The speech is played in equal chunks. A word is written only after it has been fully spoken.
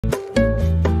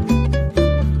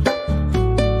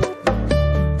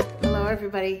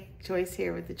Joyce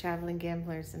here with the Traveling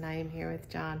Gamblers, and I am here with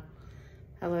Jon.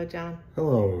 Hello, Jon.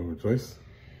 Hello, Joyce.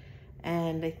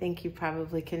 And I think you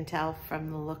probably can tell from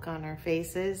the look on our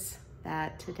faces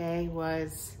that today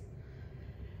was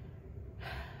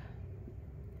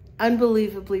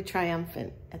unbelievably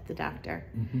triumphant at the doctor.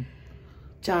 Mm-hmm.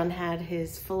 Jon had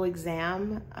his full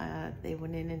exam. They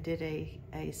went in and did a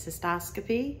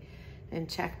cystoscopy and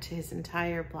checked his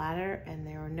entire bladder, and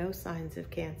there were no signs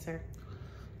of cancer.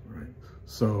 Right.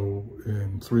 So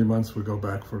in 3 months, we go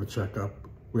back for the checkup.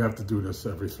 We have to do this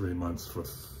every 3 months for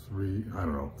 3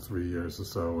 years or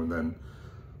so. And then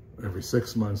every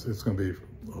 6 months, it's going to be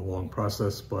a long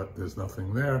process, but there's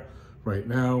nothing there right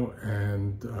now.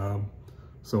 And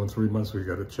so in 3 months, we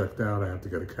got it checked out. I have to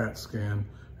get a CAT scan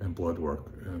and blood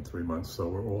work in 3 months. So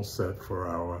we're all set for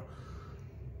our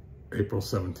April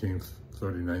 17th,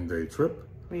 39-day trip.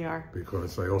 We are.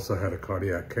 Because I also had a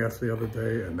cardiac cath the other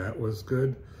day, and that was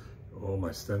good. All my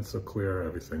stents are clear.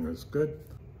 Everything is good.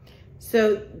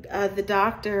 So the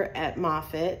doctor at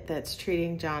Moffitt that's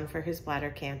treating Jon for his bladder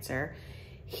cancer,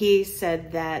 he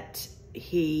said that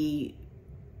if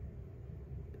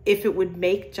it would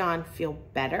make Jon feel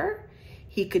better,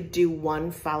 he could do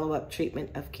one follow-up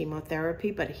treatment of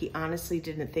chemotherapy, but he honestly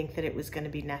didn't think that it was going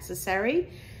to be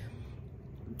necessary.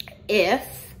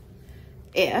 If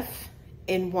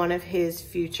in one of his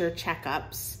future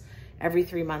checkups, every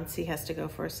 3 months he has to go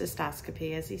for a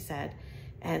cystoscopy, as he said,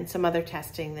 and some other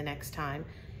testing the next time.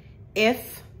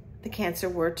 If the cancer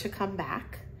were to come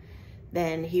back,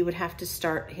 then he would have to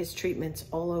start his treatments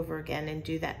all over again and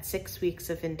do that 6 weeks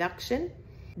of induction.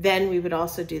 Then we would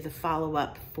also do the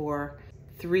follow-up for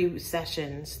 3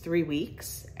 sessions, 3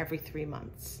 weeks, every 3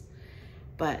 months.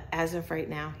 But as of right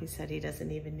now, he said he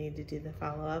doesn't even need to do the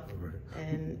follow-up. Right.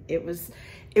 And it was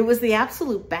the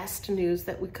absolute best news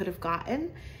that we could have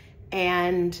gotten,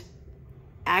 and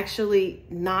actually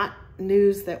not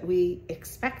news that we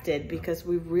expected, because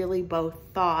we really both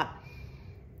thought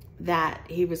that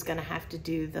he was going to have to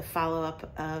do the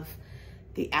follow-up of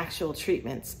the actual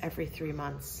treatments every 3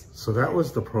 months. So that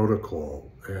was the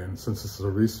protocol, and since this is a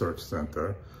research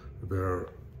center, they're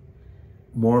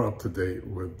more up to date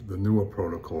with the newer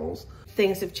protocols.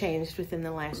 Things have changed within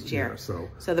the last year. Yeah,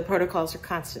 so the protocols are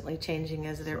constantly changing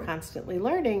as they're constantly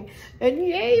learning. And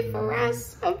yay for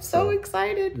us. I'm so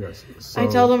excited. Yes. I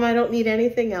told him I don't need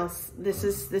anything else. This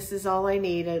is all I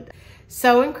need.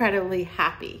 So incredibly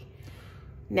happy.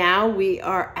 Now we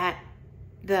are at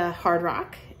the Hard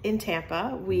Rock in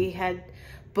Tampa. We had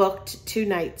booked 2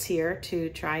 nights here to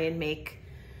try and make,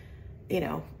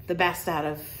 the best out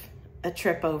of a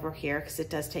trip over here, because it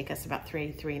does take us about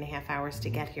 3.5 hours to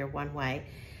get here one way.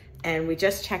 And we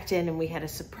just checked in and we had a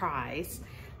surprise.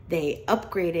 They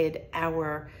upgraded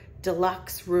our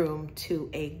deluxe room to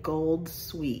a gold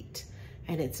suite,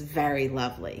 and it's very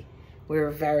lovely. We were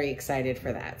very excited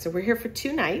for that. So we're here for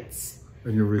 2 nights.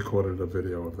 And you recorded a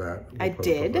video of that. I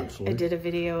did a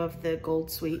video of the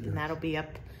gold suite, and that'll be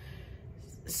up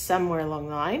somewhere along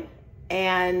the line.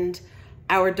 And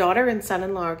our daughter and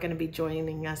son-in-law are going to be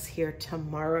joining us here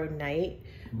tomorrow night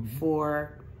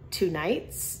for 2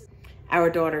 nights. Our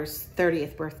daughter's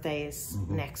 30th birthday is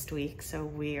next week, so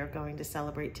we are going to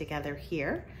celebrate together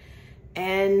here.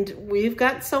 And we've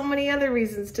got so many other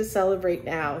reasons to celebrate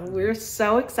now. We're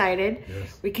so excited.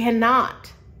 Yes. We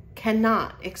cannot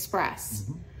express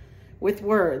with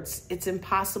words. It's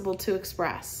impossible to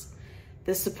express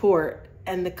the support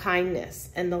and the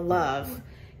kindness and the love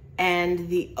and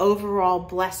the overall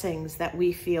blessings that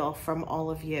we feel from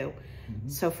all of you.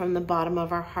 So from the bottom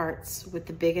of our hearts, with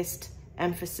the biggest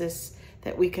emphasis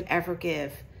that we could ever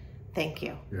give, thank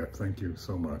you. Yeah, thank you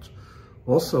so much.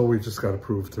 Also, we just got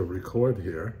approved to record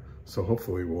here, so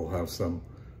hopefully we'll have some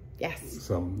nice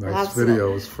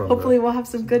videos from. Hopefully we'll have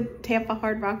some good Tampa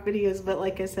Hard Rock videos, but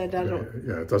like I said,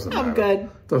 it doesn't matter. I'm good.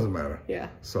 Doesn't matter. Yeah.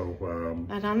 So.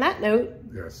 And on that note.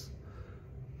 Yes.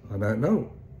 On that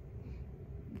note.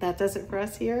 That does it for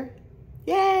us here.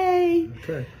 Yay!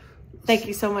 Okay. Thank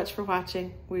you so much for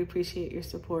watching. We appreciate your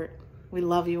support. We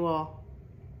love you all.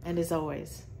 And as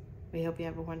always, we hope you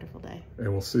have a wonderful day.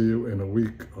 And we'll see you in a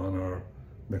week on our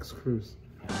next cruise.